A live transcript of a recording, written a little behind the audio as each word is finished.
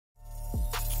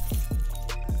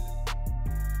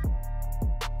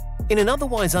In an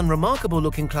otherwise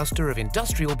unremarkable-looking cluster of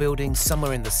industrial buildings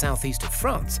somewhere in the southeast of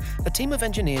France, a team of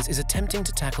engineers is attempting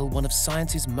to tackle one of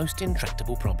science's most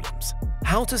intractable problems: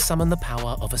 how to summon the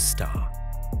power of a star.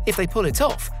 If they pull it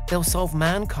off, they'll solve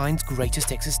mankind's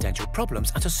greatest existential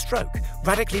problems at a stroke,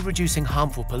 radically reducing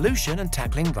harmful pollution and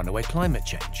tackling runaway climate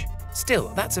change. Still,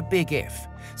 that's a big if.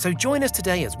 So join us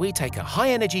today as we take a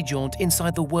high-energy jaunt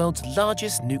inside the world's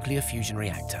largest nuclear fusion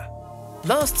reactor.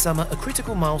 Last summer, a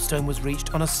critical milestone was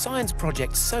reached on a science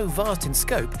project so vast in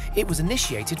scope it was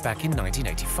initiated back in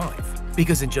 1985.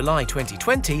 Because in July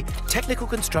 2020, technical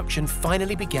construction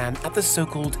finally began at the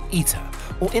so-called ITER,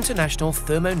 or International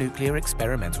Thermonuclear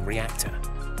Experimental Reactor.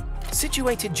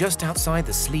 Situated just outside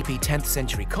the sleepy 10th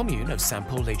century commune of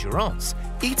Saint-Paul-les-Durance,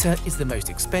 ITER is the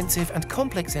most expensive and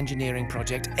complex engineering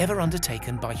project ever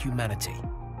undertaken by humanity.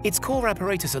 Its core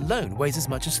apparatus alone weighs as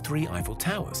much as 3 Eiffel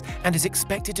Towers and is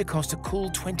expected to cost a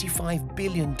cool $25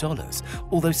 billion,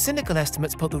 although cynical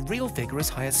estimates put the real figure as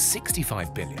high as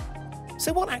 $65 billion.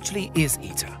 So what actually is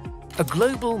ITER? A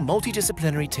global,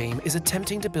 multidisciplinary team is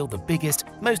attempting to build the biggest,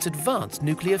 most advanced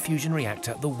nuclear fusion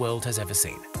reactor the world has ever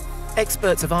seen.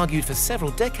 Experts have argued for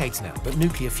several decades now that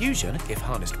nuclear fusion, if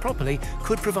harnessed properly,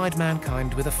 could provide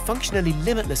mankind with a functionally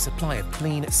limitless supply of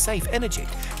clean, safe energy,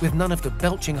 with none of the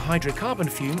belching hydrocarbon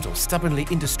fumes or stubbornly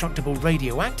indestructible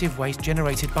radioactive waste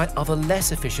generated by other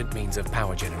less efficient means of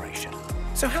power generation.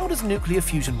 So how does nuclear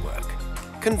fusion work?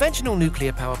 Conventional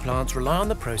nuclear power plants rely on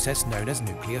the process known as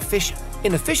nuclear fission.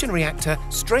 In a fission reactor,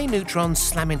 stray neutrons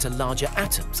slam into larger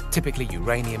atoms, typically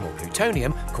uranium or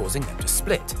plutonium, causing them to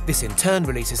split. This in turn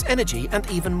releases energy and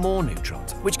even more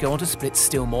neutrons, which go on to split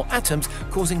still more atoms,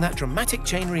 causing that dramatic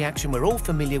chain reaction we're all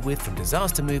familiar with from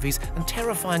disaster movies and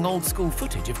terrifying old-school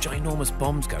footage of ginormous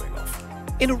bombs going off.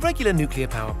 In a regular nuclear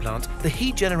power plant, the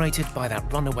heat generated by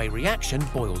that runaway reaction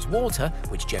boils water,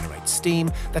 which generates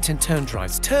steam, that in turn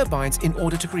drives turbines in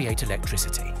order to create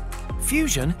electricity.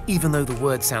 Fusion, even though the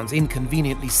word sounds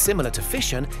inconveniently similar to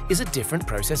fission, is a different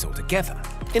process altogether.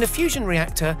 In a fusion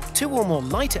reactor, 2 or more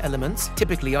lighter elements,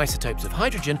 typically isotopes of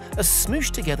hydrogen, are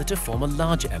smooshed together to form a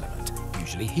larger element,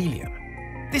 usually helium.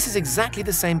 This is exactly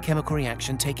the same chemical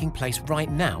reaction taking place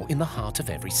right now in the heart of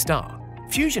every star.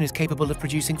 Fusion is capable of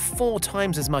producing 4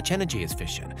 times as much energy as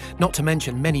fission, not to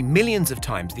mention many millions of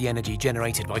times the energy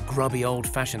generated by grubby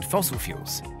old-fashioned fossil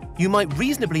fuels. You might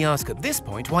reasonably ask at this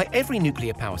point why every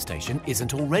nuclear power station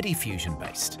isn't already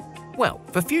fusion-based. Well,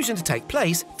 for fusion to take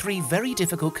place, 3 very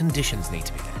difficult conditions need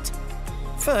to be met.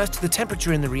 First, the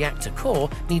temperature in the reactor core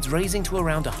needs raising to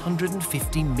around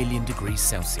 150 million degrees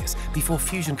Celsius before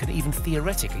fusion can even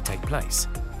theoretically take place.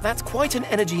 That's quite an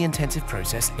energy-intensive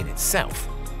process in itself.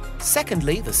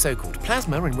 Secondly, the so-called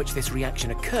plasma in which this reaction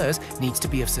occurs needs to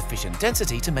be of sufficient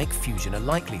density to make fusion a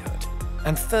likelihood.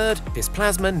 And third, this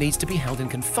plasma needs to be held in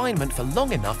confinement for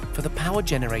long enough for the power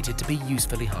generated to be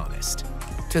usefully harnessed.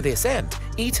 To this end,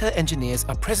 ITER engineers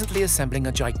are presently assembling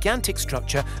a gigantic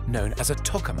structure known as a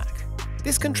tokamak.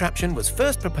 This contraption was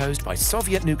first proposed by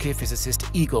Soviet nuclear physicist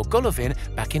Igor Golovin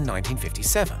back in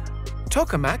 1957.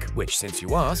 Tokamak, which, since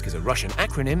you ask, is a Russian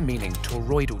acronym meaning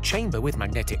toroidal chamber with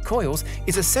magnetic coils,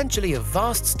 is essentially a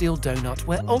vast steel donut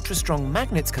where ultra-strong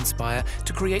magnets conspire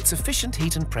to create sufficient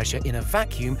heat and pressure in a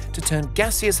vacuum to turn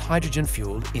gaseous hydrogen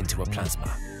fuel into a plasma.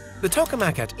 The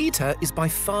tokamak at ITER is by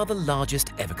far the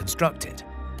largest ever constructed.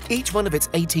 Each one of its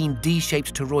 18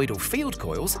 D-shaped toroidal field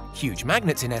coils, huge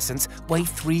magnets in essence, weigh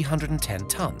 310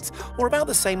 tons, or about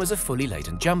the same as a fully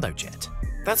laden jumbo jet.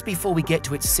 That's before we get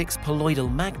to its 6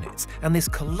 poloidal magnets and this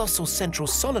colossal central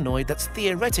solenoid that's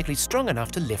theoretically strong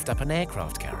enough to lift up an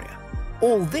aircraft carrier.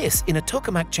 All this in a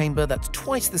tokamak chamber that's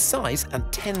twice the size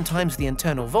and 10 times the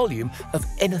internal volume of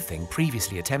anything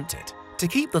previously attempted. To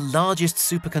keep the largest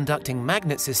superconducting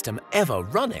magnet system ever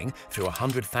running through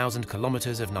 100,000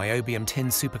 kilometers of niobium tin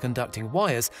superconducting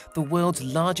wires, the world's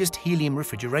largest helium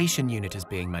refrigeration unit is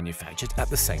being manufactured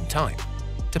at the same time.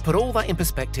 To put all that in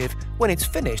perspective, when it's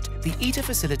finished, the ITER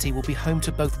facility will be home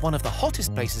to both one of the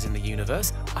hottest places in the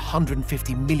universe,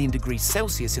 150 million degrees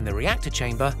Celsius in the reactor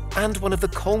chamber, and one of the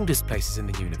coldest places in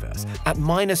the universe, at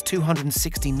minus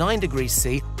 269 degrees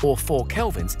C or 4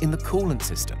 kelvins in the coolant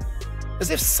system.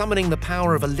 As if summoning the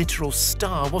power of a literal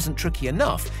star wasn't tricky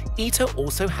enough, ITER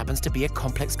also happens to be a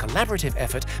complex collaborative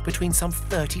effort between some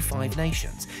 35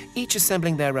 nations, each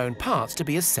assembling their own parts to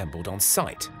be assembled on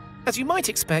site. As you might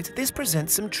expect, this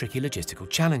presents some tricky logistical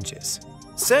challenges.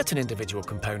 Certain individual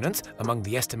components, among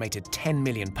the estimated 10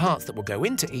 million parts that will go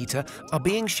into ITER, are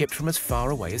being shipped from as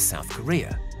far away as South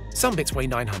Korea. Some bits weigh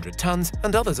 900 tons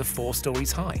and others are 4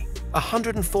 stories high. A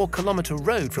 104-kilometer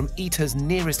road from ITER's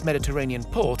nearest Mediterranean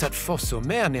port at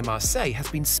Fos-sur-Mer near Marseille has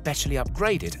been specially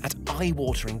upgraded at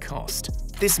eye-watering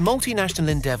cost. This multinational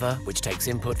endeavour, which takes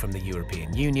input from the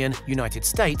European Union, United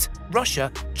States,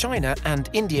 Russia, China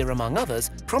and India among others,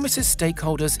 promises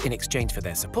stakeholders, in exchange for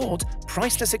their support,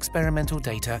 priceless experimental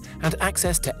data and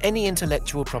access to any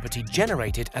intellectual property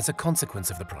generated as a consequence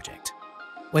of the project.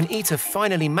 When ITER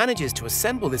finally manages to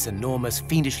assemble this enormous,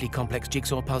 fiendishly complex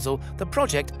jigsaw puzzle, the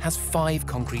project has 5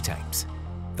 concrete aims.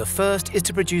 The first is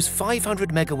to produce 500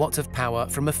 megawatts of power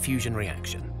from a fusion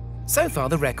reaction. So far,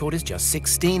 the record is just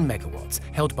 16 megawatts,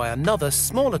 held by another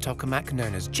smaller tokamak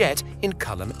known as JET in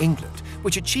Culham, England,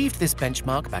 which achieved this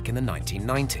benchmark back in the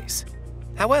 1990s.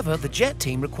 However, the JET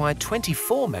team required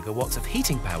 24 megawatts of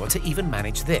heating power to even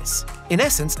manage this. In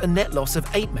essence, a net loss of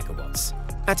 8 megawatts.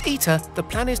 At ITER, the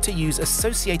plan is to use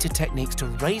associated techniques to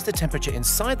raise the temperature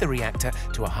inside the reactor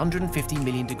to 150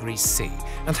 million degrees C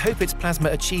and hope its plasma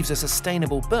achieves a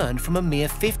sustainable burn from a mere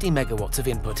 50 megawatts of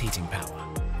input heating power.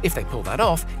 If they pull that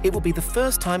off, it will be the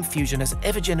first time fusion has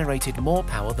ever generated more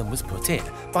power than was put in,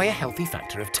 by a healthy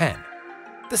factor of 10.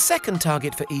 The second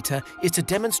target for ITER is to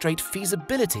demonstrate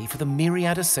feasibility for the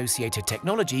myriad associated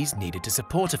technologies needed to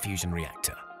support a fusion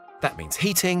reactor. That means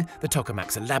heating, the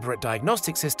tokamak's elaborate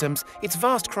diagnostic systems, its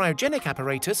vast cryogenic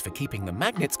apparatus for keeping the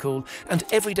magnets cool, and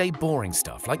everyday boring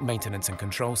stuff like maintenance and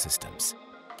control systems.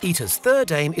 ITER's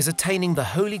third aim is attaining the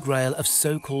holy grail of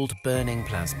so-called burning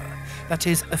plasma. That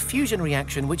is, a fusion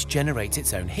reaction which generates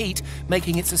its own heat,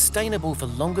 making it sustainable for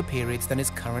longer periods than is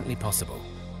currently possible.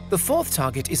 The fourth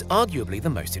target is arguably the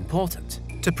most important,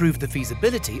 to prove the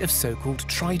feasibility of so-called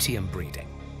tritium breeding.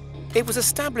 It was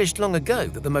established long ago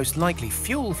that the most likely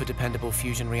fuel for dependable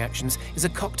fusion reactions is a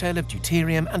cocktail of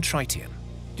deuterium and tritium.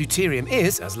 Deuterium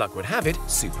is, as luck would have it,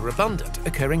 superabundant,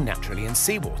 occurring naturally in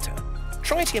seawater.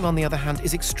 Tritium, on the other hand,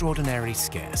 is extraordinarily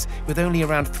scarce, with only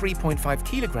around 3.5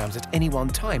 kilograms at any one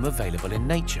time available in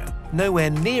nature,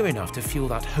 nowhere near enough to fuel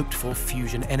that hoped-for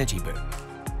fusion energy boom.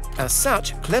 As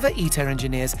such, clever ITER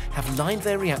engineers have lined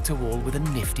their reactor wall with a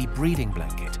nifty breeding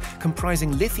blanket,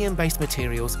 comprising lithium-based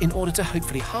materials in order to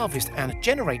hopefully harvest and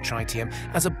generate tritium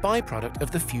as a byproduct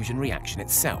of the fusion reaction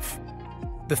itself.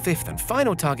 The fifth and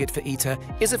final target for ITER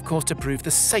is, of course, to prove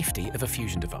the safety of a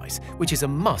fusion device, which is a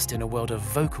must in a world of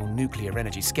vocal nuclear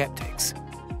energy skeptics.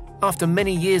 After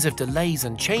many years of delays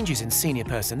and changes in senior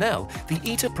personnel, the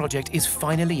ITER project is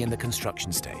finally in the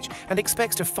construction stage and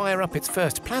expects to fire up its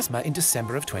first plasma in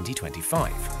December of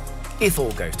 2025. If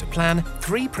all goes to plan,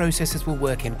 3 processes will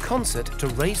work in concert to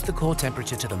raise the core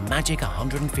temperature to the magic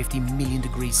 150 million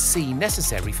degrees C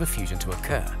necessary for fusion to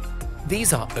occur.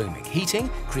 These are ohmic heating,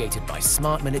 created by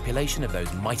smart manipulation of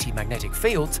those mighty magnetic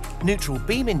fields, neutral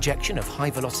beam injection of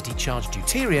high-velocity charged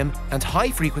deuterium, and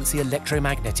high-frequency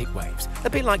electromagnetic waves, a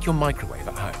bit like your microwave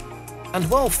at home. And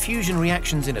while fusion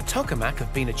reactions in a tokamak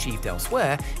have been achieved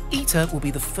elsewhere, ITER will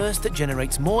be the first that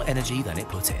generates more energy than it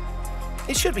put in.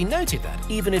 It should be noted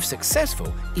that, even if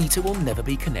successful, ITER will never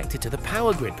be connected to the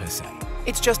power grid per se.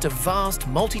 It's just a vast,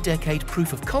 multi-decade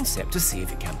proof of concept to see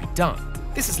if it can be done.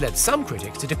 This has led some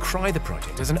critics to decry the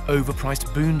project as an overpriced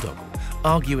boondoggle,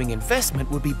 arguing investment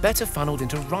would be better funneled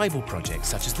into rival projects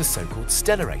such as the so-called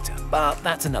Stellarator, but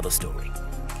that's another story.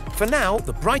 For now,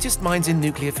 the brightest minds in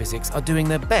nuclear physics are doing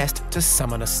their best to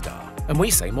summon a star, and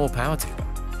we say more power to them.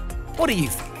 What do you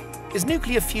think? Is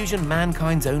nuclear fusion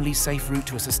mankind's only safe route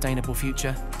to a sustainable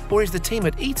future? Or is the team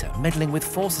at ITER meddling with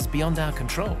forces beyond our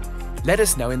control? Let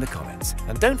us know in the comments,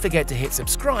 and don't forget to hit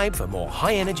subscribe for more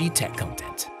high-energy tech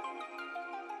content.